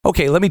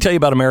Okay, let me tell you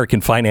about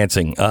American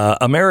Financing.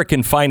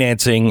 American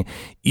Financing,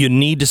 you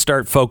need to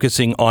start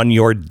focusing on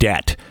your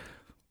debt.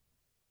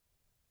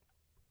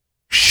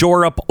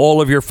 Shore up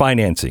all of your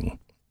financing.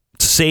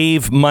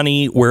 Save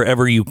money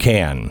wherever you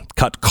can.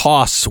 Cut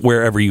costs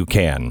wherever you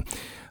can.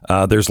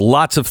 There's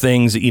lots of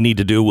things that you need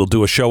to do. We'll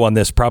do a show on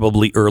this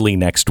probably early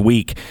next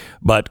week.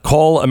 But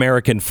call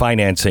American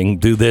Financing.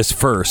 Do this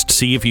first.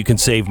 See if you can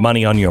save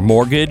money on your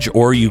mortgage,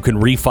 or you can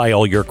refi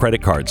all your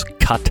credit cards.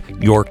 Cut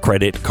your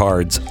credit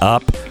cards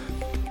up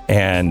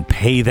and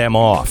pay them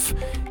off.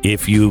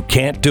 If you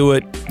can't do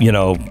it,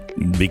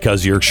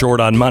 because you're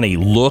short on money,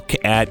 look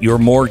at your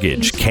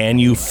mortgage. Can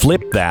you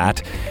flip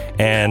that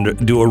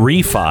and do a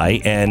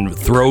refi and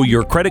throw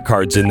your credit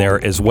cards in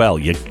there as well?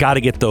 You got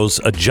to get those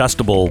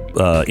adjustable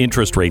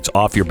interest rates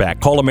off your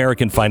back. Call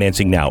American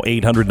Financing now,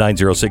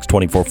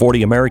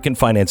 800-906-2440,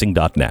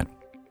 AmericanFinancing.net.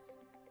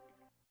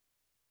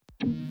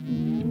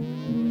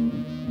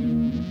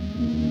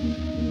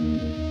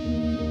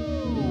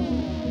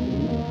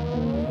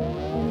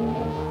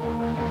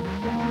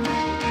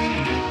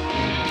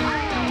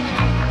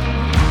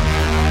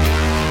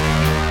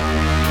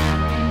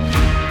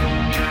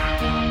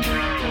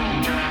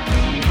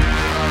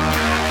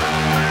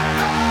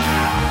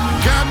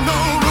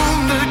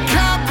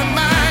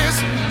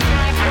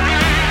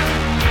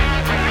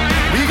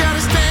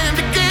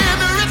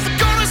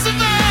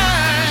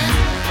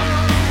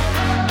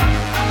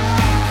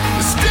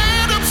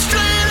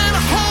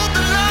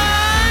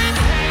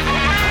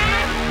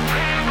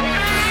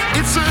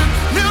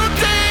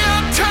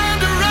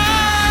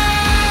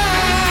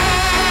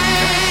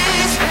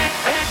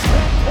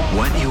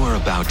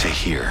 To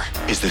hear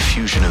is the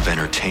fusion of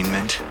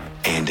entertainment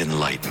and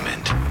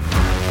enlightenment.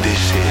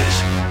 This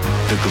is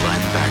the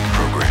Glenn Beck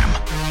Program.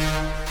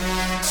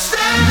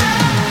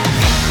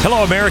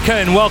 Hello, America,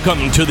 and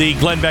welcome to the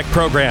Glenn Beck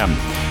Program.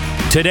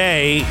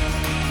 Today,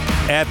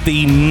 at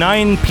the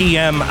 9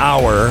 p.m.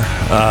 hour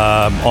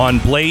on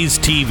Blaze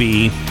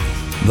TV,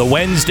 the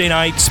Wednesday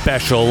night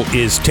special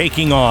is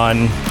taking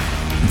on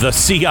the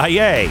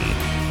CIA.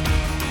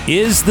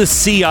 Is the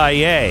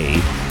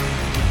CIA...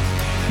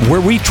 Were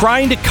we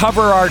trying to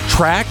cover our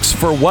tracks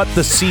for what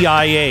the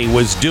CIA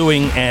was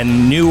doing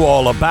and knew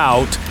all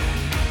about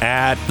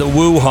at the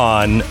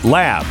Wuhan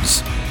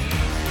labs?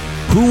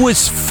 Who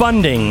was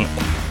funding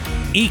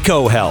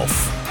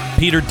EcoHealth?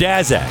 Peter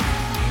Daszak.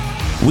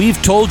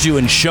 We've told you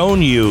and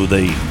shown you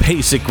the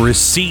basic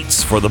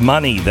receipts for the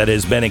money that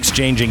has been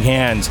exchanging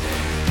hands.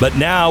 But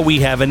now we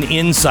have an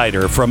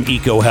insider from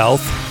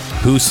EcoHealth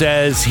who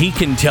says he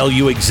can tell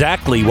you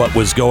exactly what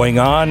was going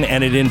on,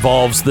 and it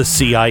involves the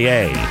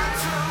CIA.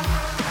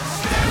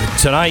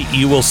 Tonight,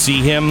 you will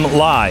see him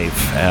live,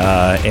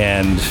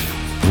 and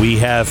we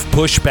have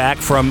pushback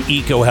from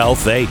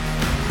EcoHealth.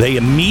 They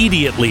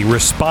immediately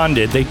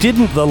responded. They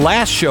didn't the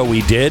last show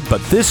we did,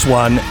 but this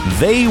one,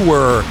 they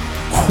were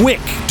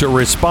quick to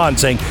respond,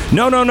 saying,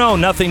 no,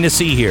 nothing to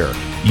see here.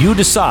 You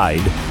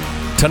decide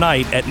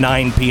tonight at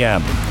 9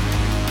 p.m.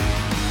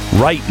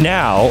 Right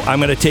now,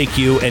 I'm going to take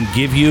you and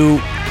give you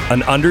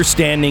an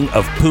understanding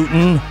of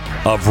Putin,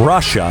 of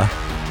Russia,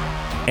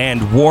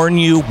 and warn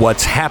you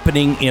what's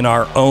happening in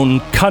our own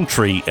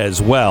country as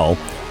well,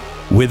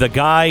 with a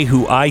guy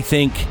who I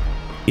think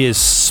is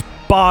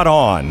spot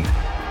on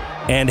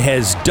and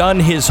has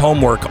done his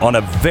homework on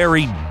a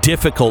very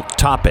difficult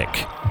topic.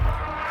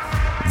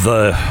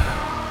 The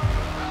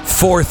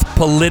fourth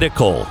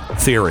political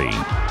theory.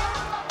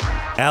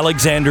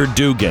 Alexander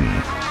Dugin.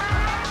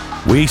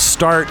 We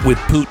start with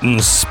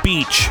Putin's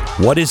speech.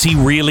 What is he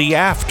really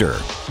after?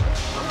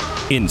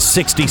 In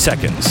 60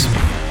 seconds.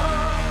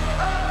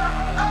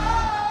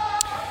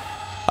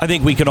 I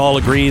think we can all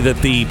agree that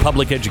the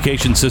public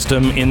education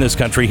system in this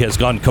country has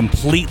gone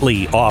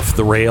completely off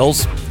the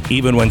rails,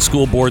 even when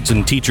school boards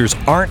and teachers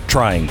aren't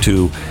trying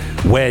to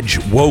wedge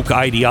woke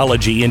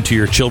ideology into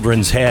your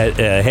children's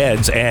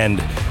heads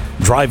and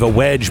drive a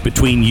wedge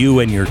between you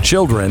and your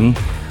children.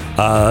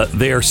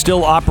 They are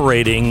still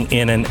operating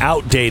in an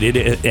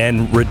outdated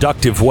and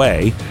reductive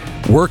way,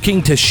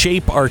 working to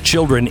shape our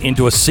children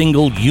into a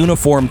single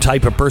uniform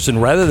type of person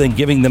rather than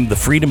giving them the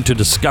freedom to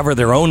discover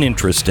their own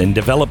interest and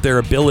develop their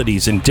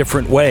abilities in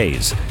different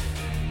ways.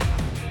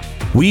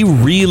 We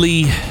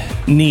really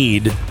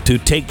need to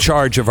take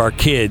charge of our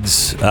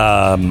kids'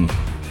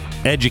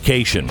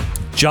 education.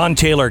 John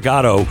Taylor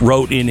Gatto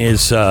wrote in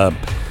his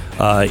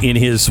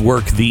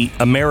work, The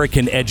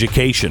American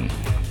Education,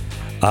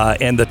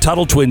 and the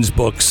Tuttle Twins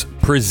books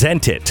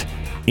present it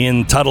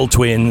in Tuttle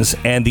Twins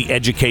and the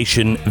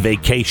Education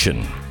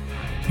Vacation.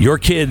 Your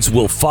kids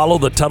will follow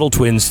the Tuttle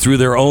Twins through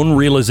their own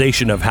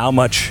realization of how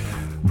much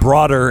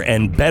broader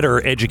and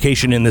better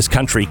education in this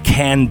country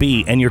can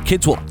be, and your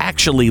kids will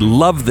actually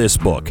love this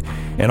book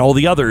and all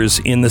the others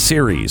in the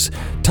series.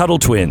 Tuttle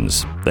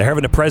Twins. They're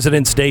having a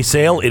President's Day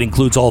sale. It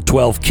includes all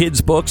 12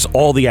 kids' books,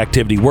 all the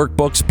activity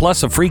workbooks,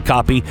 plus a free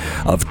copy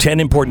of 10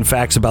 important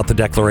facts about the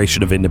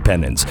Declaration of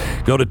Independence.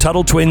 Go to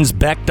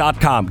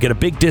TuttleTwinsBeck.com. Get a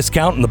big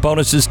discount and the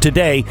bonuses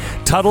today.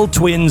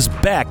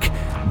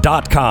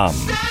 TuttleTwinsBeck.com.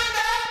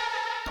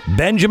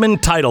 Benjamin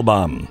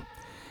Teitelbaum.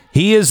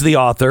 He is the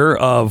author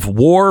of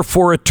War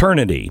for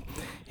Eternity.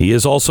 He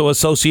is also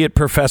associate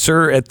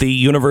professor at the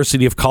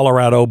University of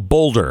Colorado,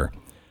 Boulder.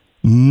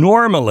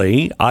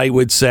 Normally, I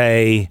would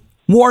say,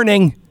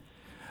 warning,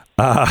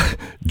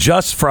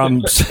 just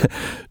from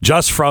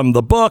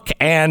the book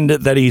and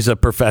that he's a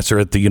professor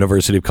at the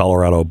University of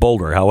Colorado,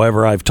 Boulder.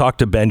 However, I've talked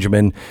to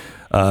Benjamin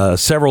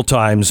several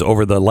times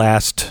over the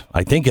last,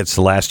 I think it's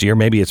the last year,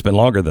 maybe it's been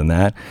longer than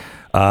that.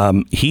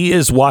 He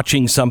is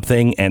watching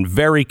something and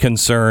very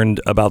concerned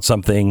about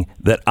something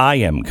that I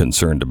am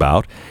concerned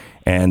about,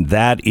 and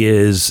that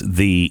is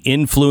the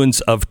influence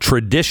of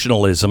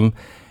traditionalism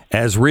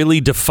as really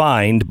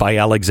defined by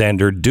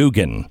Alexander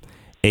Dugin,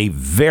 a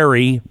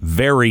very,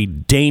 very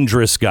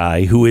dangerous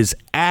guy who is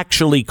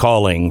actually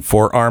calling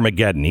for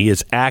Armageddon. He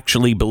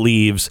actually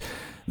believes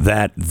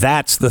that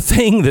that's the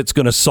thing that's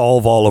going to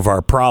solve all of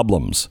our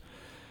problems.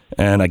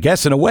 And I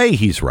guess in a way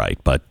he's right,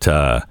 but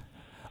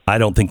I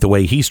don't think the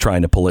way he's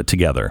trying to pull it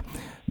together.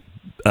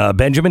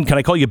 Benjamin, can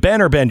I call you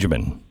Ben or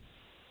Benjamin?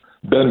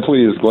 Ben,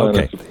 please, Glenn.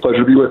 Okay. It's a pleasure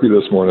to be with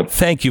you this morning.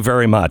 Thank you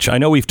very much. I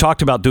know we've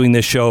talked about doing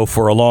this show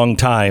for a long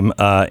time,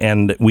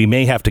 and we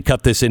may have to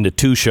cut this into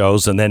 2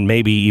 shows and then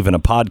maybe even a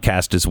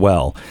podcast as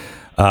well.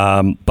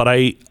 But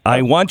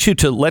I want you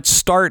to, let's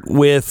start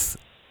with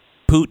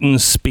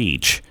Putin's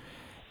speech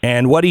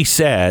and what he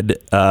said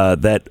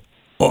that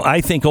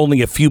I think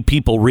only a few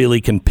people really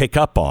can pick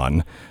up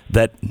on,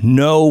 that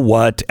know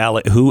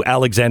who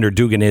Alexander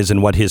Dugin is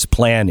and what his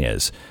plan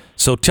is.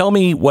 So tell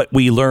me what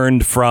we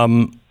learned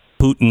from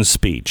Putin's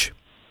speech.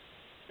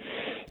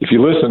 If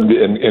you listen,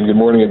 and good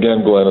morning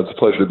again, Glenn, it's a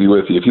pleasure to be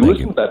with you. If you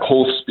listen to that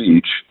whole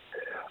speech,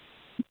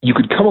 you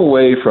could come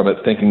away from it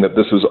thinking that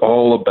this was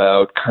all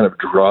about kind of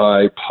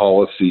dry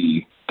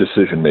policy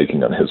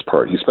decision-making on his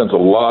part. He spends a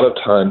lot of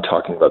time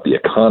talking about the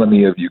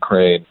economy of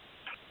Ukraine,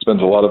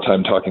 spends a lot of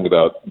time talking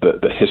about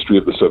the history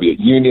of the Soviet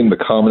Union, the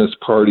Communist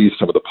Party,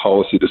 some of the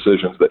policy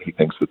decisions that he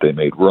thinks that they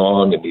made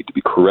wrong and need to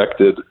be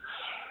corrected.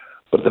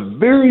 But at the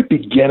very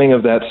beginning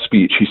of that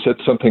speech, he said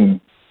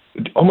something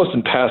almost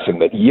in passing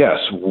that, yes,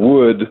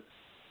 would,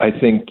 I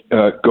think,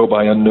 go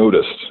by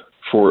unnoticed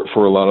for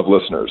a lot of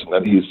listeners. And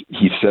that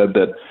he said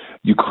that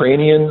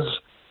Ukrainians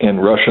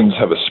and Russians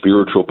have a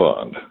spiritual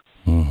bond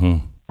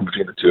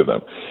between the two of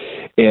them.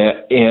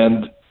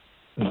 And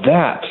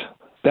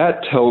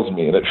that tells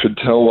me, and it should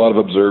tell a lot of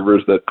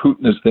observers, that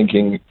Putin is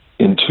thinking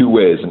in 2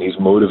 ways, and he's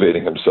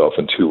motivating himself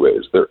in 2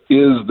 ways. There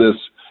is this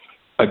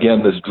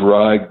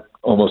dry,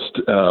 almost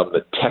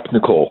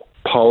technical,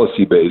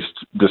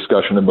 policy-based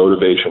discussion and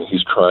motivation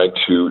he's trying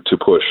to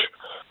push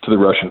to the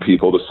Russian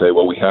people to say,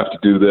 well, we have to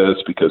do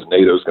this because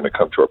NATO is going to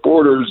come to our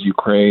borders.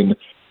 Ukraine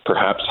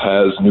perhaps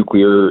has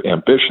nuclear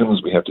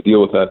ambitions. We have to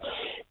deal with that.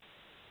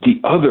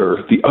 The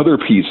other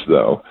piece,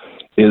 though,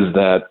 is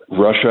that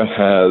Russia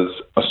has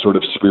a sort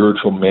of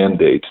spiritual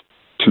mandate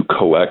to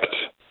collect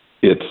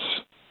its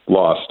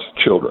lost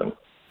children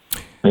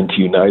and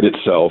to unite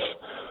itself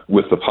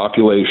with the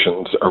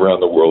populations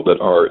around the world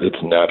that are its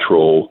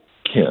natural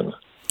kin.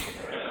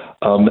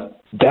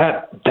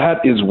 That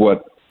is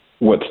what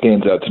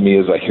stands out to me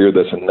as I hear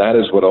this, and that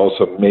is what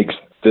also makes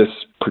this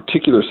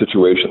particular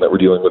situation that we're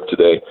dealing with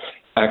today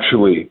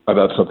actually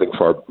about something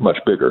far much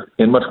bigger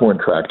and much more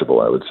intractable,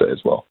 I would say, as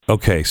well.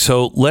 Okay,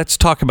 so let's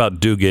talk about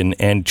Dugin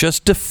and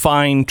just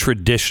define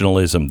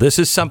traditionalism. This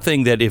is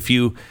something that if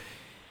you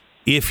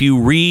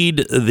read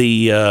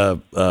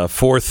the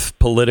Fourth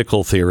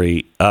Political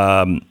Theory,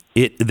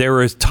 there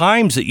are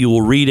times that you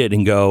will read it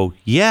and go,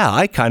 yeah,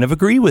 I kind of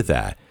agree with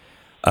that.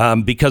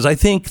 Because I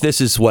think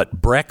this is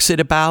what Brexit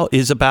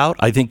is about.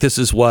 I think this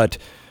is what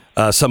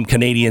some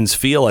Canadians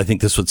feel. I think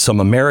this is what some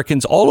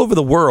Americans all over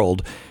the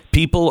world,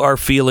 people are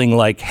feeling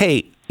like,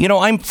 hey,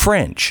 I'm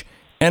French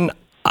and,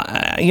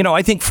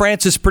 I think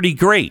France is pretty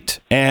great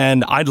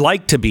and I'd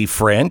like to be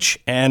French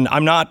and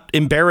I'm not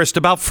embarrassed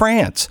about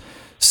France.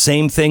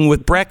 Same thing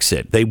with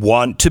Brexit. They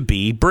want to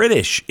be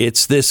British.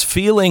 It's this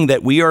feeling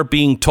that we are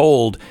being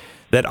told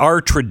that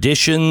our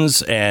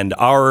traditions and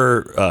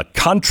our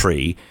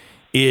country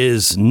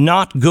is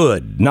not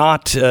good,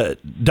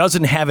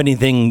 doesn't have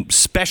anything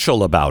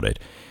special about it.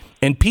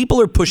 And people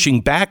are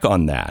pushing back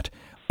on that.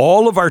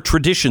 All of our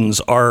traditions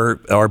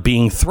are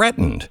being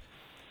threatened.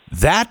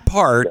 That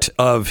part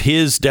of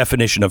his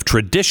definition of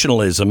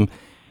traditionalism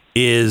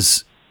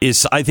is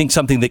I think,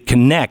 something that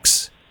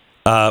connects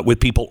with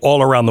people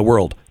all around the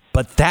world.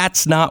 But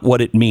that's not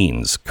what it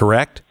means,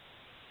 correct?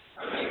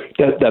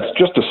 That's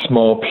just a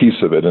small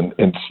piece of it. And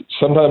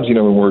sometimes,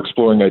 when we're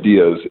exploring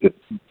ideas,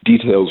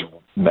 details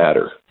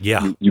matter.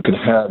 Yeah. You can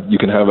have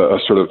a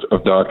sort of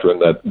a doctrine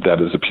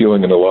that is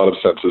appealing in a lot of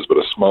senses, but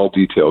a small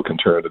detail can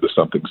turn into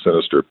something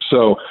sinister.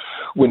 So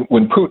when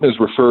Putin is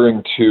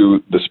referring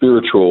to the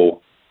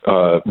spiritual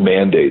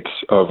mandates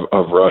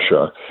of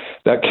Russia,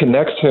 that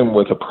connects him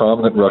with a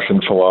prominent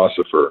Russian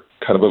philosopher,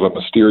 kind of a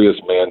mysterious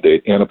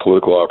mandate, and a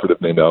political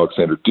operative named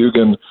Alexander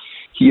Dugin.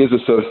 He has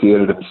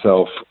associated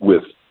himself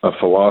with a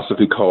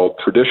philosophy called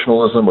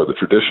traditionalism, or the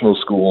traditional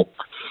school.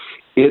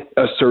 It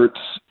asserts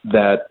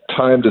that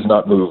time does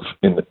not move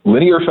in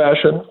linear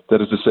fashion.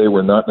 That is to say,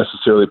 we're not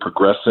necessarily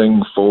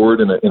progressing forward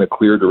in a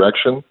clear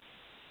direction,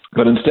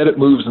 but instead it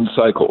moves in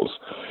cycles.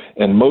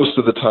 And most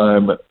of the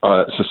time,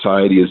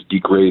 society is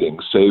degrading,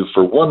 save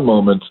for one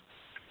moment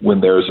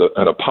when there's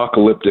an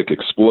apocalyptic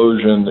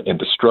explosion and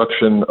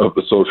destruction of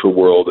the social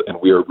world,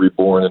 and we are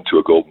reborn into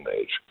a golden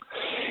age.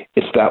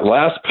 It's that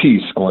last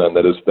piece, Glenn,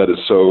 that is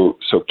so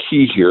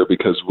key here,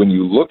 because when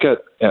you look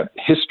at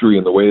history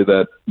in the way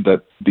that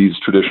these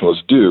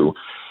traditionalists do,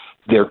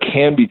 there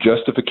can be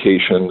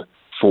justification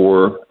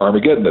for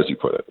Armageddon, as you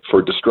put it,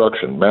 for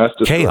destruction, mass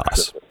destruction.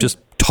 Chaos, just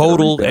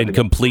total and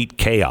complete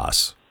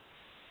chaos.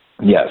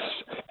 Yes,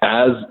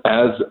 as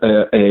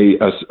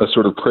a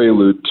sort of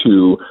prelude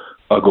to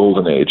a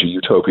golden age, a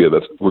utopia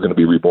that we're going to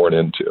be reborn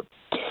into.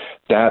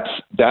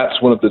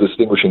 That's one of the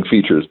distinguishing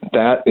features.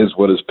 That is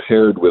what is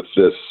paired with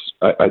this,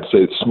 I'd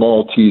say,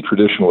 small t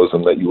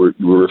traditionalism that you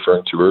were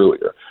referring to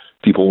earlier.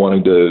 People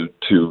wanting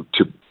to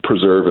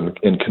preserve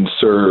and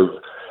conserve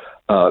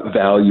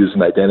values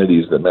and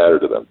identities that matter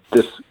to them.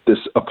 This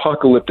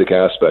apocalyptic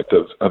aspect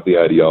of the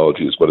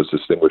ideology is what is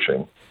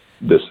distinguishing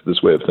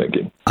this way of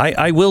thinking.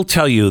 I will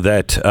tell you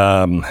that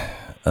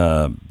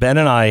Ben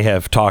and I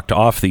have talked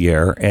off the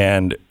air,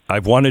 and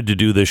I've wanted to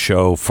do this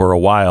show for a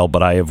while,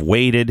 but I have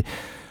waited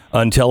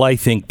until I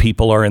think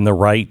people are in the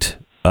right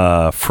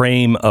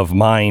frame of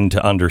mind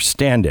to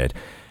understand it.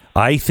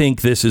 I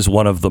think this is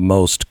one of the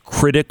most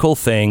critical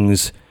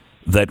things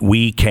that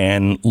we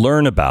can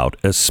learn about,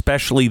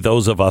 especially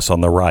those of us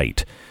on the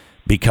right,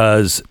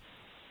 because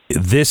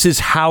this is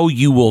how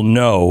you will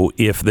know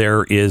if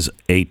there is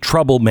a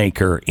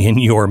troublemaker in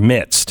your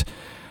midst,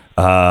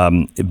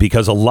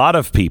 because a lot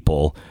of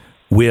people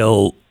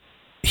will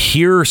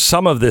hear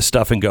some of this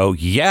stuff and go,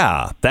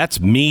 yeah, that's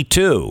me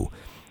too.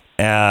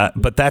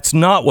 But that's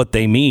not what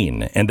they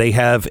mean. And they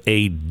have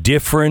a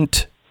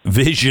different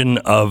vision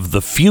of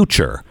the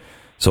future.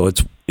 So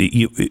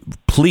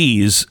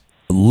please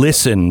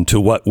listen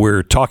to what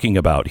we're talking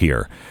about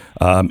here.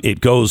 It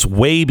goes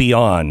way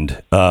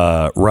beyond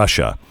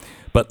Russia.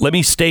 But let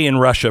me stay in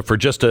Russia for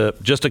just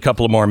a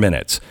couple of more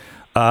minutes.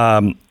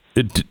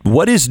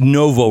 What is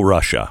Novo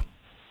Russia?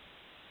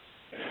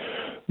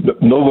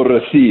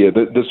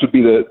 Novorossiya.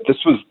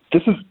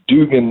 This is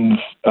Dugin's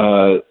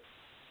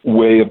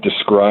way of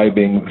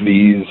describing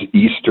these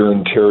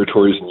eastern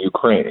territories in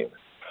Ukraine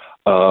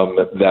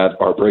that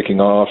are breaking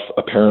off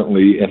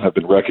apparently and have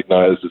been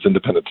recognized as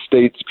independent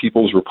states,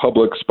 people's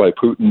republics by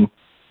Putin.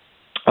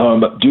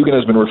 Dugin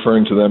has been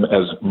referring to them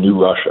as New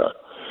Russia,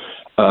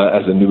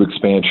 as a new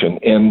expansion.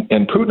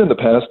 And Putin in the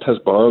past has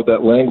borrowed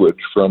that language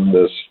from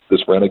this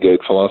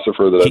renegade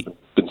philosopher that I've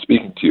been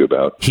speaking to you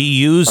about. He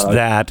used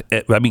that.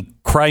 I mean,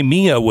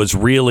 Crimea was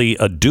really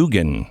a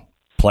Dugin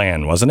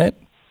plan, wasn't it?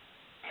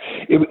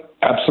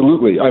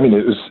 Absolutely. I mean,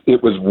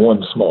 it was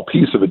one small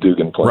piece of a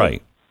Dugin plan.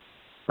 Right.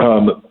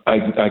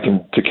 I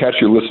can, to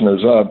catch your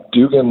listeners up,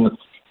 Dugin,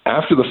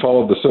 after the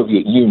fall of the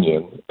Soviet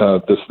Union,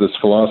 this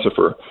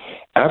philosopher,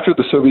 after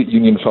the Soviet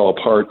Union fell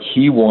apart,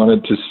 he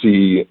wanted to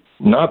see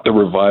not the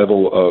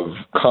revival of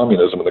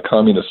communism in the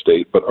communist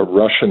state, but a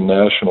Russian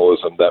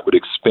nationalism that would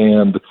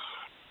expand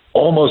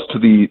almost to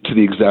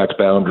the exact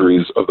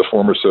boundaries of the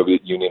former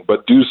Soviet Union,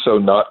 but do so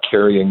not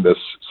carrying this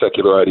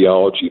secular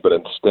ideology, but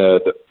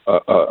instead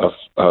a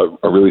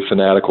really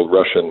fanatical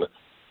Russian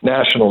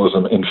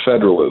nationalism and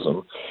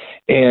federalism.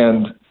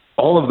 And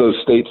all of those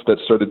states that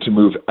started to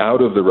move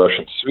out of the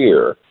Russian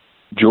sphere,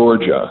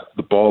 Georgia,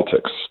 the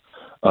Baltics,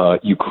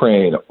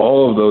 Ukraine,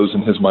 all of those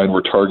in his mind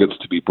were targets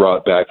to be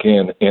brought back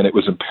in, and it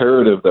was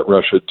imperative that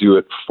Russia do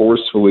it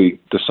forcefully,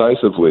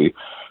 decisively,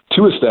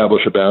 to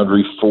establish a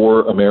boundary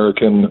for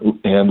American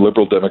and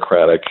liberal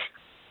democratic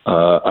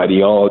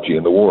ideology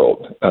in the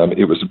world.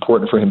 It was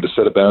important for him to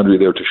set a boundary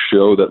there to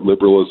show that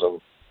liberalism,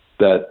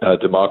 that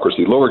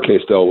democracy,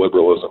 lowercase L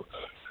liberalism,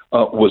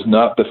 was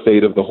not the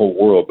fate of the whole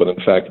world, but in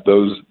fact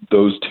those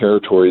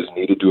territories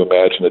needed to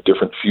imagine a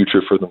different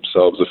future for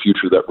themselves, a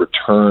future that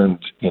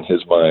returned, in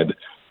his mind,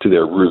 to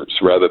their roots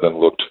rather than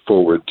looked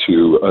forward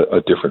to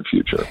a different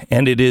future.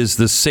 And it is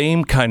the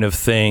same kind of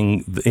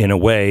thing in a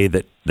way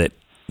that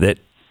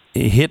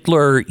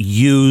Hitler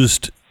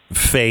used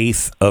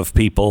faith of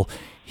people.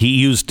 He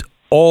used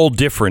all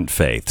different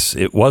faiths.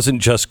 It wasn't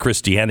just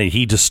Christianity.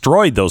 He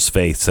destroyed those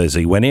faiths as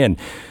he went in.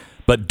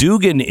 But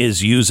Dugin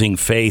is using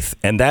faith,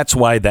 and that's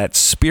why that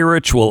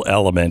spiritual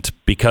element,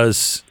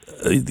 because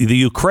the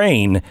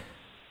Ukraine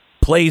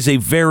plays a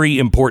very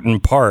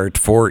important part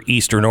for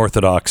Eastern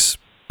Orthodox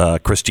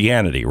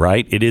Christianity,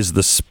 right? It is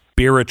the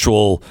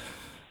spiritual,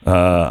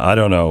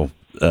 center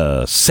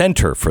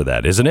for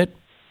that, isn't it?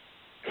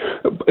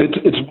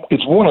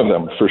 It's one of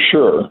them for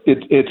sure.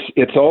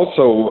 It's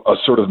also a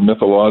sort of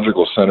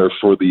mythological center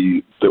for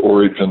the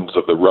origins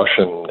of the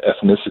Russian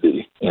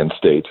ethnicity and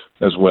state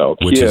as well.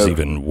 Which is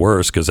even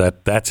worse, because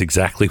that's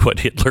exactly what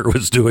Hitler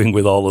was doing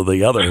with all of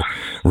the other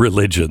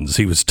religions.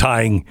 He was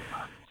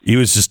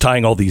just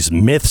tying all these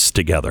myths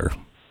together.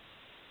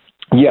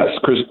 Yes,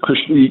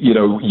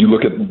 you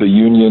look at the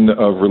union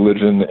of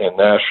religion and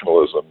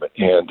nationalism,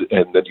 and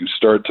then you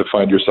start to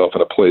find yourself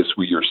in a place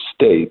where your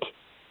state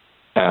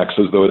acts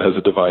as though it has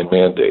a divine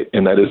mandate,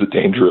 and that is a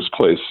dangerous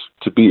place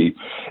to be.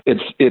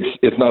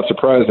 It's not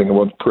surprising, and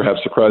won't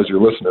perhaps surprise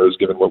your listeners,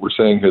 given what we're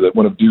saying here, that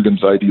one of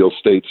Dugin's ideal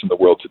states in the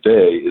world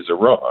today is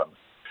Iran,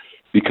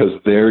 because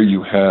there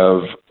you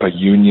have a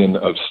union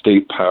of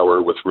state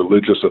power with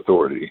religious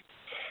authority.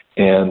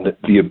 And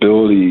the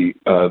ability,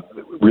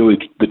 really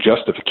the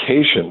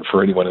justification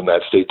for anyone in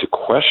that state to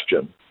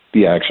question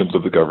the actions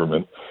of the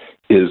government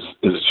is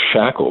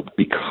shackled,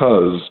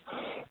 because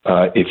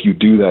if you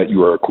do that,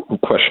 you are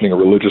questioning a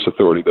religious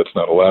authority that's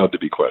not allowed to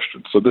be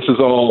questioned. So this is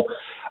all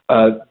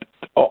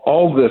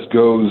this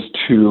goes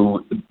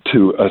to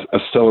a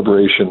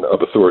celebration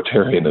of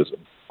authoritarianism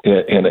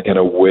and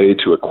a way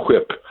to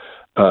equip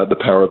the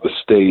power of the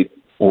state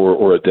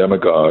or a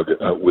demagogue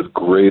with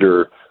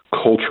greater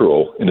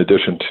cultural, in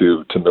addition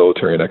to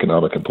military and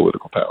economic and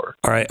political power.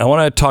 All right, I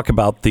want to talk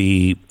about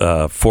the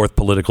fourth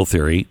political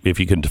theory, if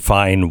you can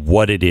define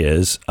what it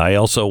is. I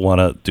also want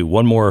to do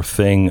one more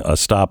thing, a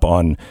stop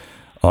on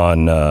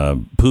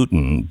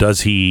Putin.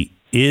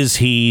 Is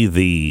he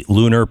the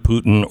lunar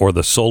Putin or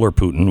the solar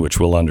Putin, which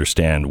we'll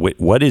understand?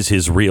 What is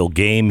his real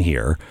game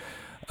here?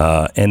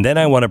 And then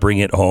I want to bring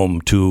it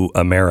home to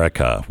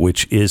America,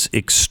 which is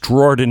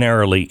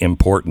extraordinarily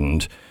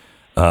important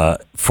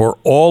for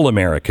all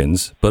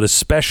Americans, but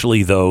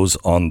especially those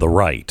on the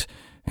right.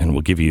 And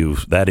we'll give you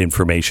that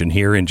information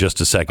here in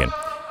just a second.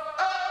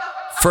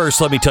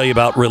 First, let me tell you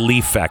about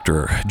Relief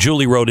Factor.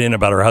 Julie wrote in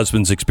about her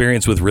husband's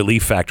experience with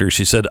Relief Factor.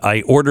 She said,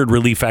 I ordered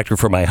Relief Factor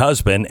for my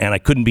husband, and I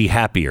couldn't be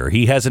happier.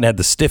 He hasn't had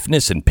the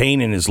stiffness and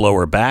pain in his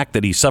lower back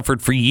that he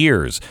suffered for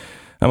years.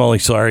 I'm only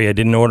sorry I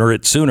didn't order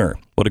it sooner.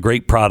 What a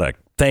great product.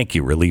 Thank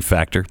you, Relief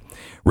Factor.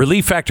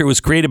 Relief Factor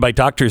was created by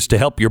doctors to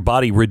help your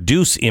body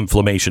reduce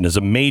inflammation as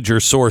a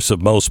major source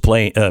of most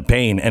pain,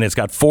 and it's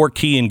got 4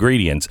 key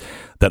ingredients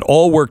that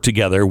all work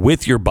together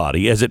with your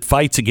body as it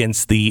fights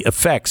against the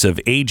effects of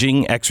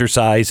aging,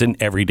 exercise,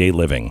 and everyday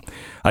living.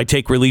 I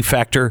take Relief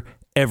Factor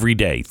every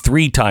day,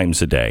 3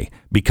 times a day,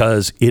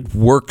 because it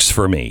works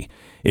for me.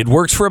 It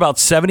works for about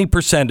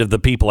 70% of the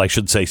people,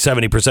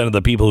 70% of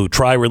the people who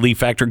try Relief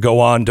Factor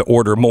go on to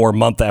order more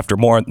month after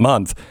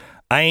month.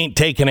 I ain't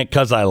taking it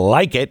because I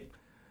like it.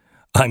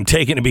 I'm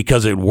taking it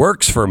because it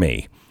works for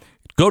me.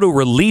 Go to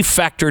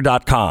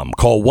ReliefFactor.com.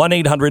 Call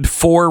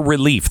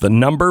 1-800-4RELIEF, the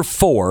number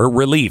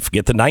 4-RELIEF.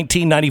 Get the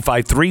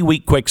 $19.95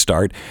 3-week quick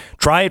start.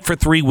 Try it for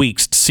 3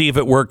 weeks to see if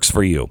it works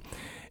for you.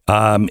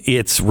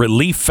 It's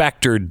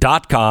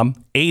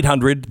ReliefFactor.com,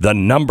 800, the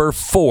number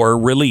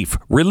 4-RELIEF.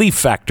 Relief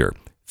Factor.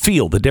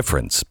 Feel the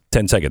difference.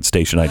 10 seconds,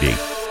 station ID.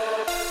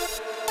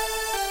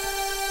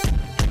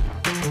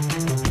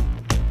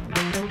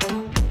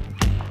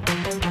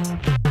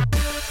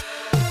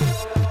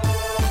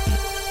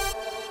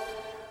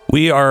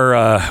 We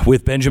are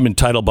with Benjamin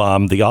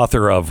Teitelbaum, the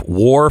author of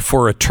War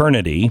for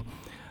Eternity.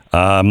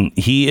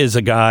 He is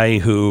a guy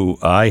who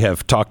I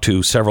have talked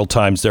to several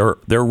times. They're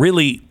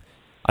really,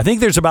 I think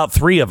there's about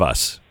 3 of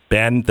us,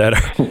 Ben,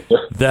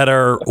 that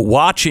are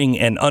watching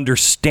and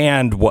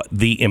understand what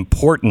the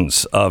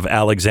importance of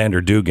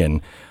Alexander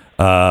Dugin.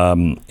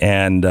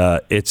 And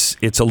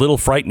it's a little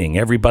frightening.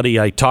 Everybody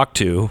I talk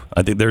to,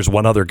 I think there's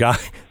one other guy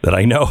that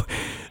I know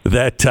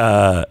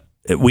that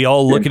we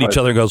all look at each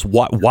other and goes,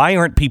 why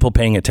aren't people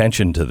paying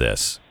attention to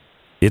this?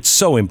 It's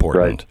so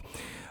important.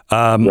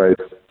 Right.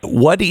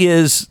 What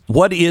is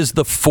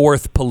the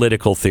fourth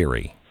political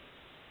theory?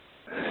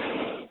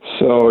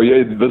 So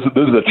this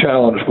is a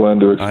challenge, Glenn,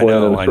 to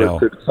explain in a short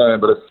period of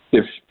time. But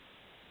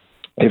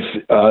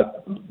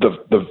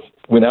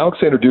when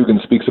Alexander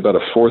Dugin speaks about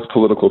a fourth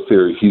political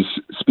theory, he's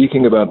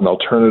speaking about an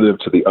alternative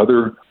to the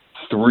other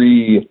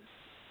 3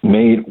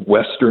 main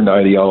Western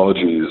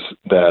ideologies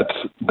that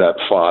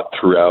fought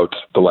throughout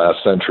the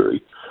last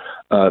century.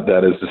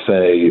 That is to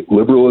say,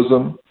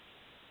 liberalism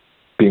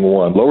being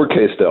one,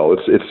 lowercase l.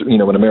 It's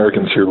when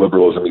Americans hear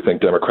liberalism, we think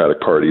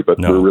Democratic Party, but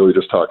we're really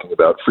just talking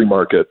about free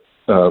market,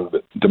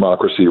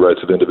 democracy,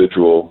 rights of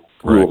individual,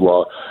 rule of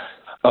law,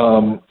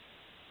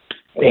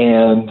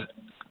 and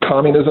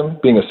communism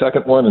being a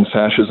second one, and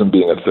fascism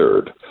being a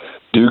third.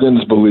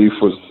 Dugin's belief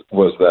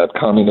was that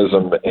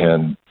communism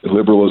and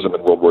liberalism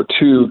in World War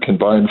II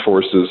combined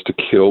forces to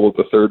kill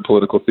the third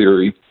political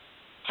theory,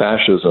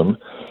 fascism,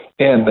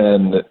 and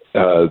then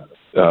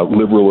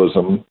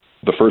liberalism,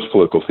 the first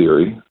political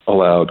theory,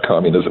 allowed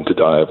communism to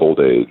die of old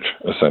age,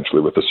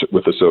 essentially, with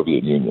the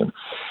Soviet Union.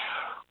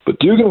 But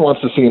Dugin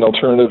wants to see an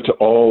alternative to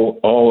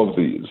all of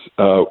these,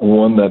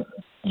 one that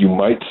you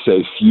might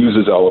say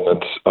fuses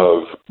elements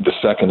of the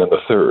second and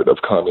the third of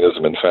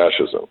communism and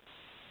fascism.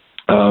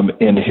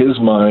 In his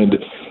mind,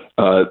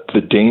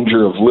 the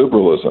danger of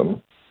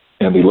liberalism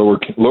and the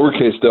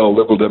lowercase l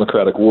liberal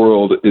democratic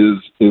world is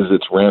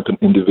its rampant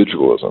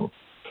individualism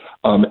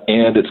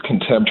and its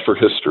contempt for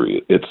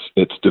history,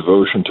 its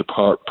devotion to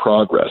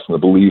progress, and the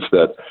belief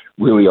that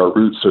really our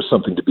roots are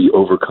something to be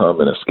overcome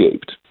and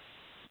escaped.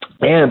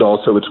 and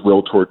also its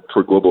will toward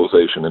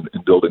globalization and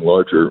building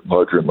larger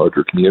and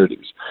larger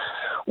communities.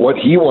 What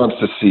he wants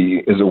to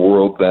see is a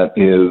world that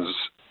is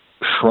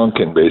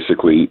shrunken,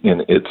 basically,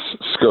 in its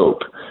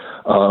scope,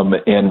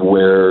 and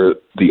where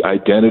the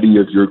identity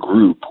of your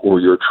group or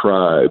your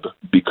tribe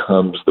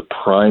becomes the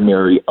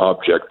primary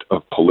object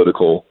of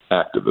political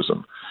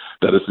activism.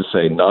 That is to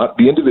say, not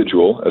the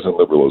individual, as in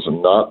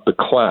liberalism, not the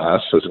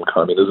class, as in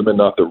communism, and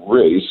not the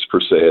race,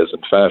 per se, as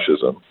in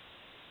fascism,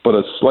 but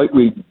a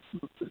slightly,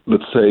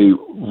 let's say,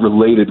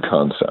 related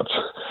concept,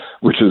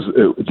 which is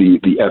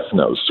the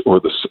ethnos,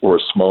 or a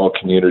small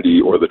community,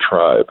 or the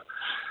tribe.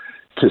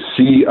 To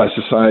see a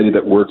society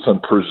that works on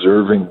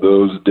preserving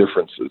those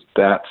differences,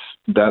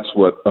 that's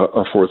what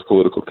a fourth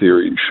political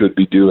theory should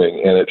be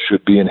doing, and it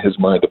should be, in his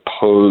mind,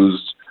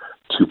 opposed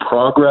to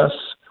progress,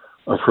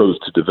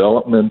 opposed to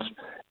development,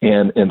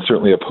 and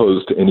certainly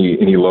opposed to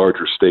any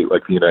larger state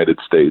like the United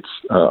States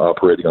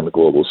operating on the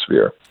global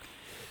sphere.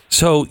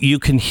 So you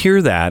can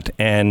hear that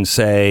and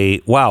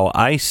say, wow,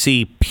 I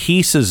see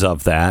pieces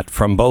of that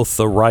from both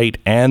the right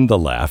and the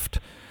left.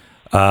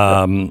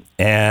 I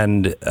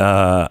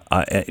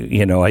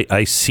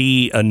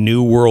see a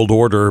new world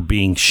order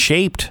being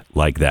shaped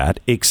like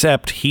that,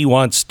 except he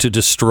wants to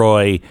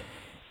destroy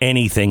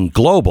anything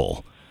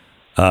global.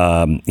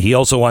 He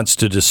also wants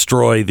to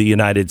destroy the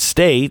United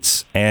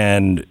States,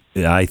 and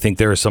I think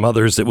there are some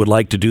others that would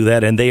like to do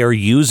that, and they are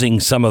using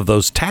some of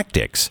those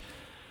tactics.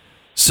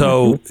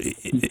 So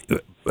he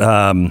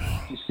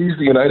sees the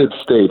United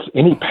States,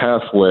 any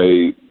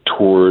pathway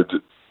toward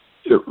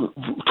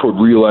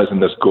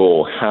realizing this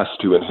goal has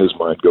to, in his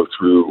mind, go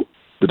through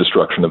the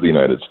destruction of the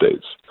United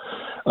States,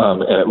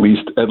 at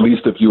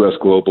least of U.S.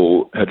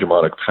 global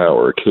hegemonic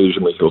power.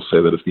 Occasionally, he'll say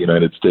that if the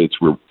United States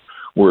were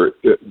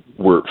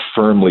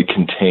firmly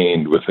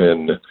contained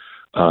within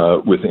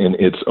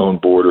its own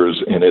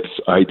borders and its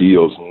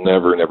ideals,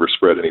 never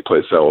spread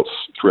anyplace else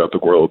throughout the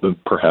world, then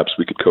perhaps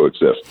we could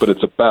coexist. But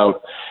it's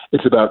about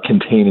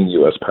containing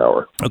U.S.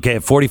 power. Okay,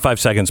 45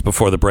 seconds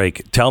before the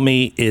break, tell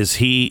me, is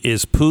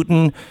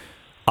Putin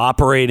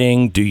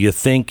operating, do you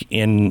think,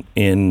 in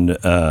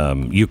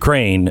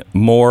Ukraine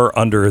more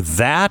under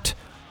that,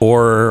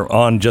 or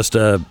on just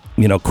a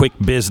quick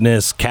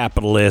business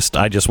capitalist,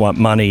 I just want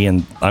money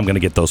and I'm going to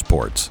get those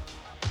ports?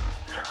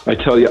 I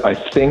tell you, I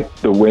think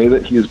the way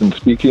that he has been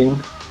speaking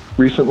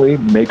recently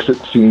makes it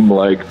seem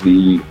like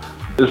the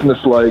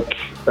business-like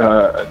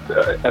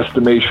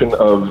estimation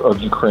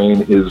of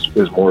Ukraine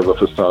is more of a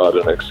facade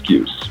and an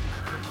excuse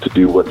to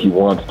do what he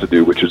wants to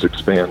do, which is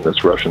expand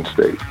this Russian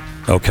state.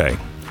 Okay,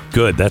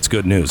 good. That's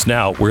good news.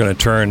 Now we're going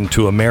to turn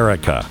to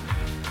America.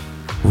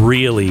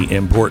 Really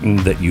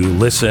important that you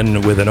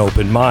listen with an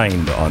open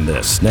mind on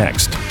this.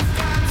 Next.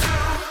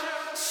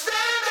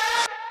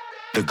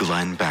 The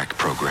Glenn Beck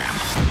Program.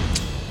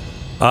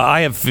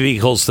 I have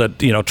vehicles that,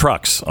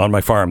 trucks on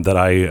my farm that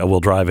I will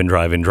drive and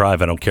drive and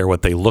drive. I don't care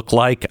what they look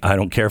like. I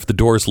don't care if the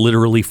doors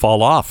literally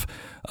fall off.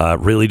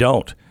 Really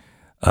don't.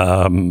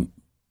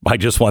 I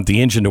just want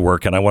the engine to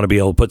work, and I want to be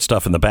able to put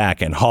stuff in the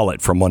back and haul it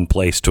from one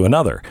place to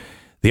another.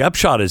 The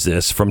upshot is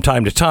this: from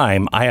time to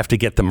time, I have to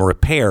get them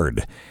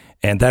repaired.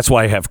 And that's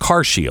why I have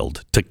Car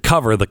Shield, to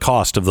cover the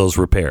cost of those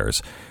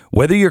repairs.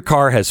 Whether your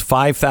car has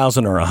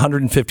 5,000 or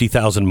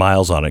 150,000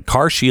 miles on it,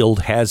 Car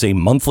Shield has a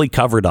monthly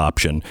coverage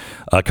option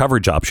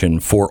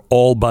for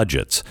all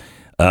budgets.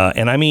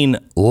 And I mean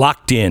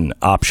locked in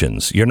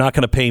options. You're not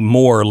going to pay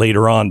more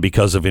later on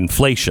because of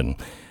inflation.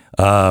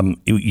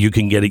 You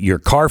can get your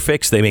car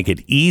fixed. They make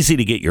it easy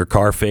to get your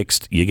car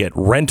fixed. You get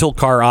rental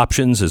car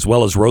options as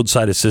well as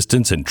roadside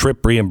assistance and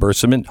trip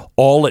reimbursement,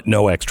 all at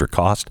no extra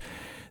cost.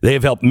 They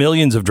have helped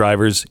millions of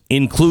drivers,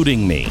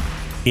 including me,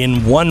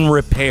 in one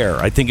repair.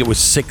 I think it was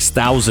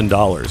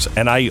 $6,000.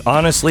 And I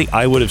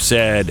would have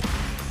said,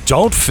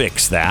 don't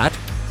fix that.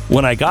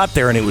 When I got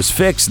there and it was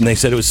fixed and they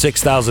said it was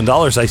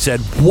 $6,000, I said,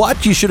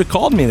 what? You should have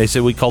called me. They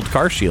said, we called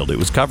Car Shield. It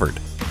was covered.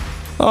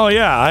 Oh,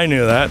 yeah, I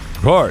knew that.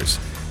 Of course.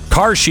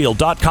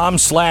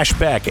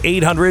 Carshield.com/Beck.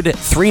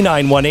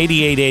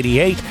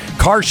 800-391-8888.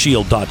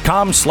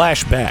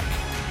 Carshield.com/Beck.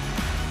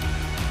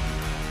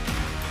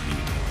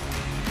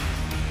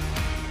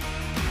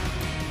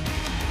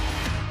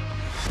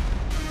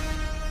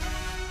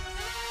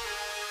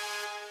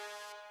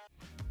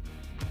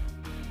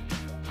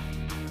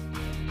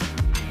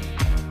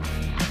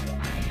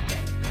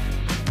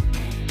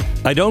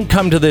 I don't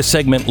come to this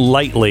segment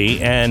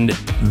lightly, and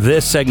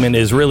this segment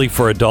is really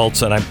for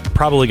adults, and I'm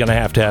probably going to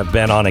have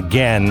Ben on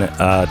again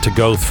to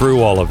go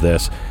through all of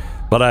this.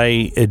 But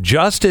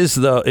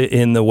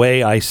in the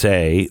way I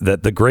say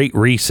that the Great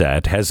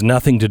Reset has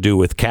nothing to do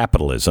with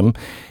capitalism,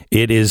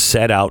 it is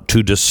set out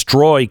to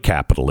destroy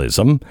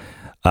capitalism.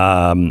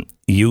 They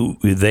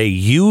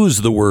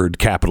use the word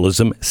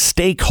capitalism,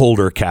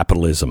 stakeholder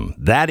capitalism.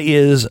 That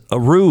is a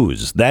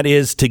ruse. That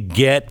is to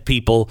get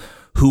people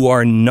who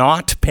are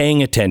not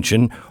paying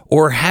attention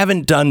or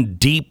haven't done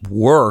deep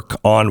work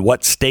on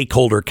what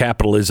stakeholder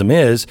capitalism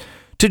is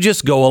to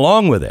just go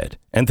along with it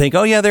and think,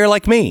 oh, yeah, they're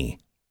like me.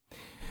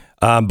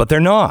 But they're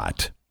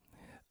not.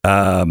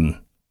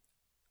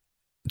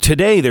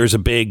 today there's a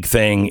big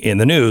thing in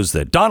the news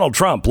that Donald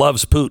Trump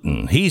loves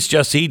Putin. He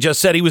just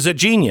said he was a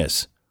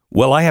genius.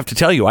 Well, I have to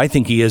tell you, I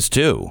think he is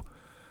too.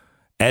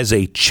 As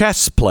a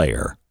chess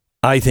player,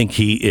 I think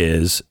he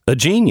is a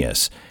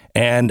genius.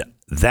 And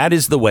that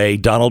is the way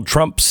Donald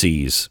Trump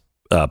sees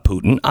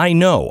Putin. I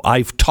know.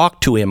 I've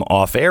talked to him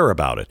off air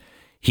about it.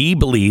 He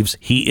believes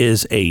he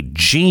is a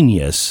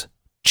genius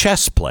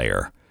chess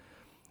player.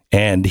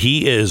 And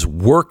he is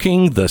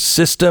working the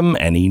system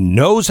and he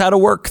knows how to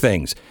work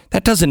things.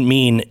 That doesn't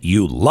mean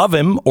you love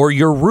him or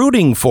you're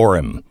rooting for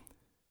him.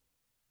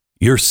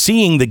 You're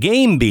seeing the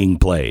game being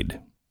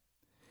played.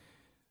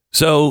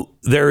 So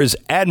there is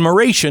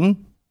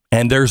admiration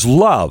and there's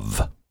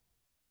love.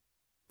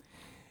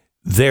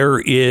 There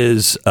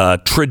is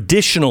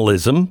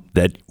traditionalism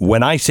that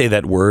when I say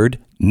that word,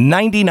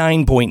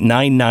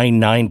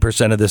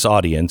 99.999% of this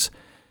audience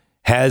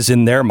has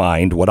in their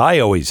mind what I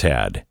always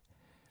had.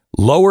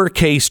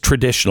 Lowercase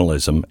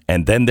traditionalism,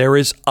 and then there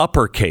is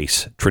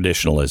uppercase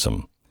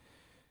traditionalism.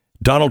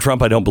 Donald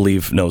Trump, I don't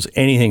believe, knows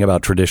anything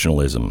about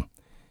traditionalism,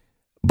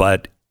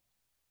 but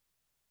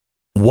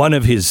one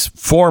of his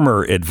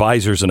former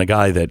advisors and a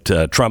guy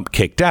that Trump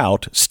kicked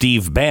out,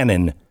 Steve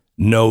Bannon,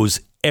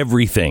 knows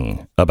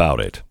everything about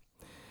it.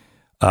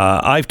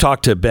 I've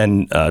talked to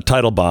Ben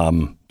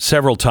Teitelbaum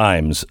several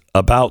times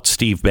about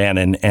Steve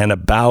Bannon and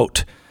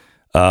about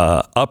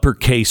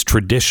uppercase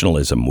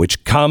traditionalism,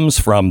 which comes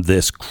from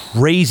this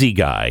crazy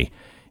guy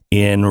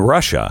in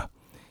Russia.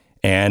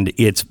 And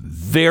it's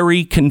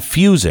very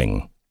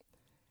confusing.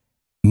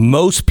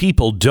 Most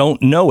people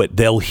don't know it.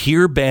 They'll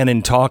hear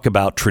Bannon talk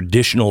about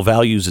traditional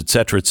values, et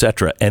cetera,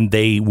 and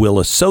they will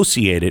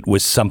associate it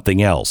with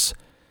something else.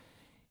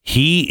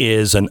 He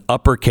is an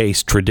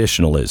uppercase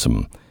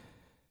traditionalism.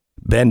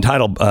 Ben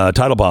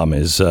Teitelbaum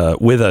is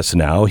with us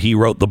now. He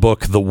wrote the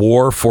book, The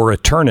War for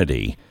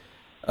Eternity.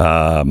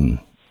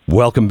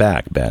 Welcome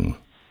back, Ben.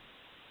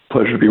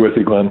 Pleasure to be with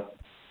you, Glenn.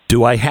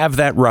 Do I have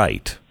that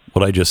right,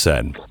 what I just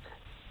said?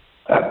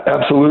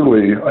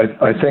 Absolutely.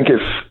 I think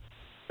if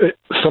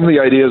some of the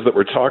ideas that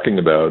we're talking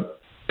about,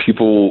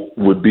 people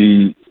would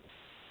be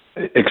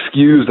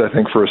excused, I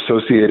think, for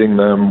associating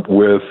them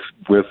with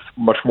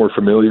much more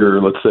familiar,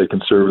 let's say,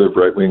 conservative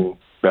right-wing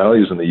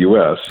values in the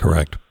U.S.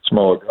 Correct.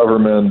 Smaller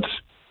government,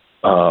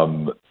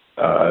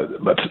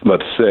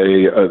 let's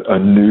say a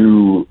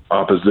new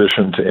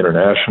opposition to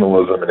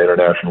internationalism and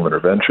international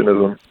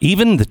interventionism.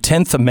 Even the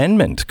 10th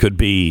Amendment could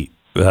be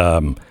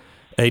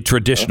a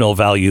traditional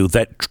value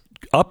that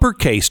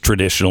uppercase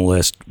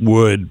traditionalist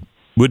would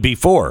be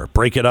for.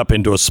 Break it up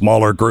into a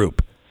smaller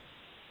group.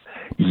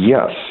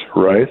 Yes,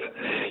 right.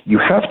 You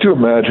have to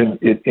imagine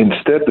it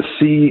instead to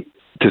see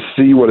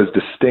what is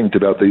distinct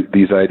about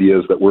these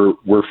ideas that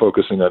we're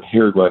focusing on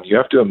here, Glenn. You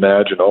have to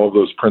imagine all of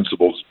those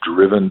principles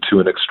driven to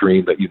an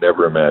extreme that you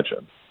never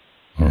imagined.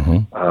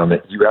 Mm-hmm.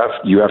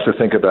 You have to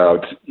think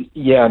about,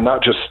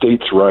 not just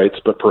states' rights,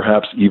 but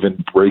perhaps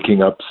even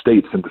breaking up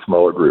states into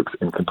smaller groups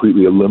and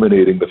completely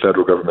eliminating the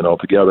federal government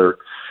altogether,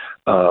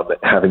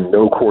 having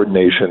no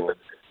coordination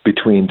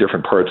between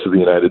different parts of the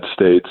United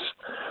States,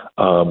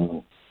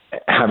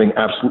 having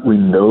absolutely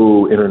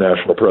no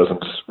international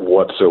presence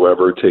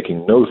whatsoever,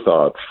 taking no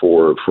thought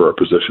for our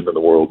position in the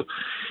world.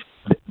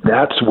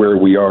 That's where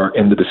we are.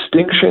 And the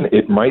distinction,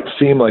 it might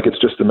seem like it's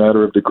just a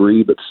matter of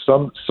degree, but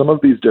some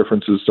of these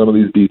differences, some of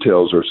these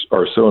details are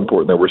so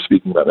important that we're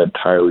speaking about an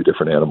entirely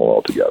different animal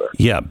altogether.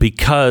 Yeah,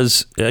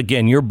 because,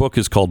 again, your book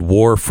is called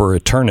War for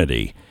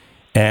Eternity,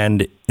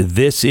 and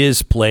this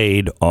is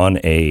played on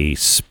a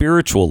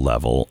spiritual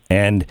level,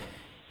 and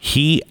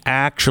he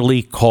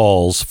actually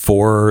calls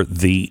for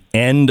the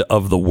end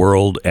of the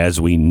world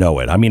as we know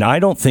it. I mean, I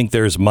don't think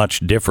there's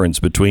much difference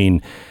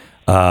between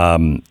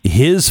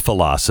his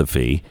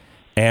philosophy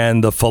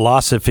and the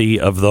philosophy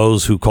of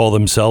those who call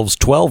themselves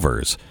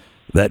Twelvers,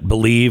 that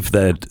believe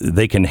that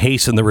they can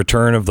hasten the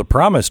return of the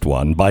promised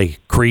one by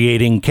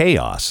creating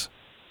chaos.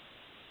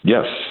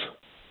 Yes,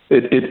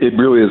 it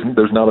really is.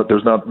 There's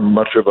not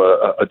much of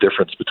a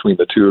difference between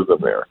the two of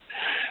them there.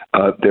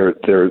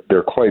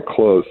 They're quite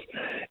close.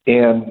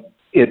 And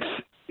it's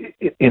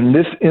in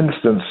this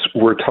instance,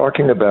 we're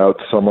talking about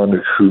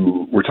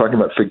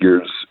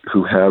figures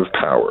who have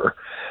power,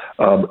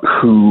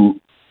 who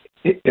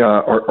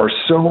are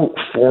so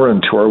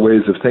foreign to our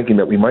ways of thinking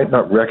that we might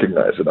not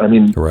recognize it. I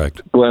mean,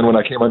 correct. Glenn, when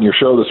I came on your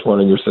show this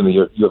morning, you're saying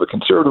you have a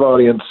conservative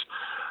audience.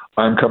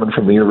 I'm coming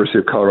from the University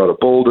of Colorado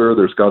Boulder.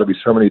 There's got to be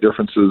so many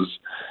differences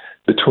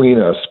between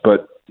us,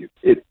 but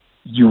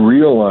you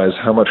realize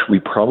how much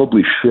we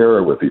probably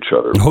share with each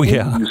other. Oh,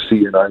 yeah. You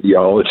see an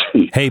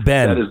ideology. Hey,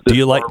 Ben, do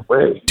you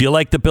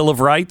like the Bill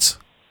of Rights?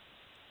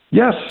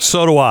 Yes.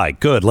 So do I.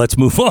 Good. Let's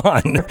move on.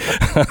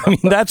 I mean,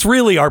 that's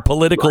really our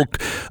political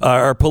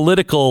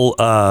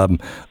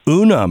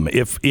unum.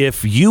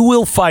 If you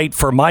will fight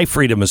for my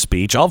freedom of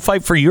speech, I'll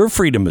fight for your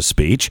freedom of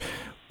speech.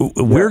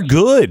 We're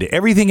good.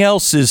 Everything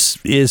else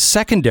is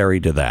secondary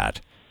to that.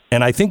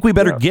 And I think we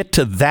better get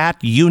to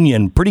that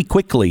union pretty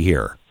quickly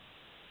here.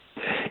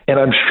 And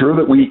I'm sure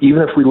that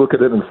even if we look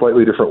at it in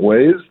slightly different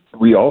ways,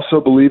 we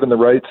also believe in the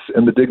rights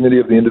and the dignity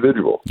of the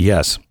individual?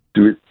 Yes.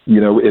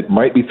 It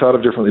might be thought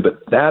of differently, but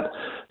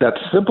that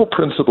simple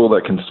principle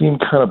that can seem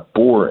kind of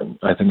boring,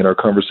 I think, in our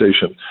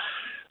conversation,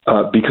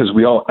 because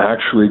we all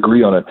actually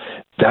agree on it,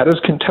 that is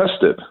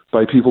contested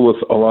by people with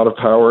a lot of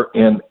power,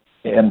 and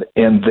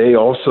they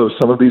also,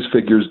 some of these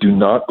figures do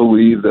not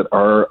believe that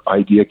our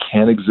idea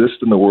can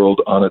exist in the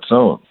world on its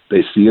own.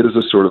 They see it as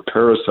a sort of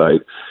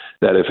parasite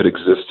that if it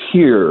exists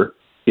here,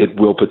 it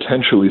will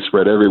potentially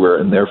spread everywhere,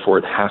 and therefore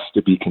it has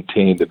to be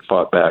contained and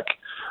fought back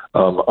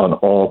on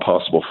all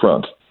possible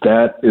fronts.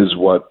 That is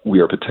what we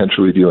are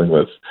potentially dealing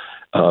with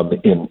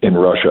in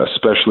Russia,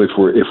 especially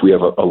if we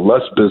have a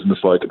less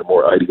businesslike and a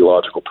more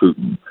ideological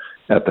Putin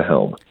at the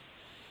helm.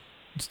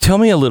 Tell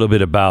me a little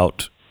bit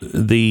about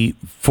the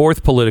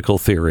fourth political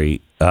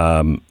theory.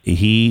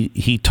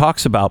 He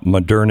talks about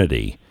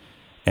modernity,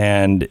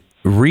 and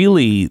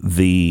really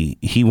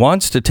he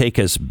wants to take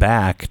us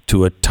back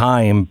to a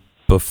time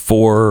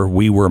before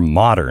we were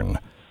modern.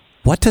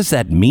 What does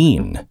that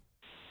mean?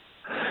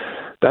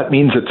 That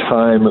means a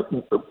time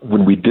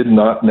when we did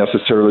not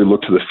necessarily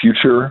look to the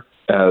future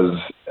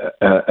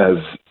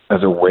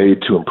as a way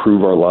to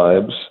improve our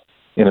lives,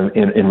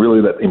 and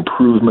really that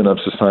improvement of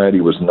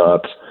society was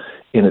not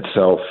in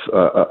itself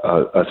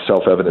a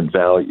self-evident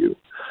value.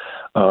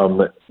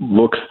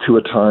 Looks to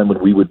a time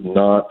when we would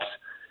not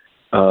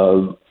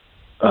value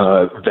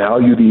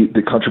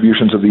the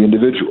contributions of the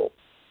individual,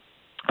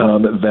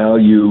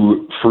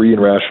 value free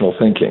and rational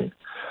thinking,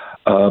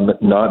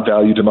 not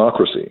value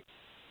democracy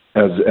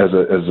as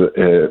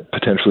a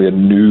potentially a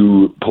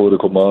new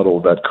political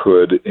model that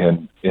could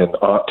and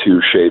ought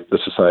to shape the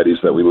societies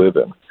that we live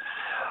in.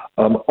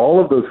 All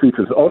of those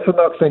features. Also,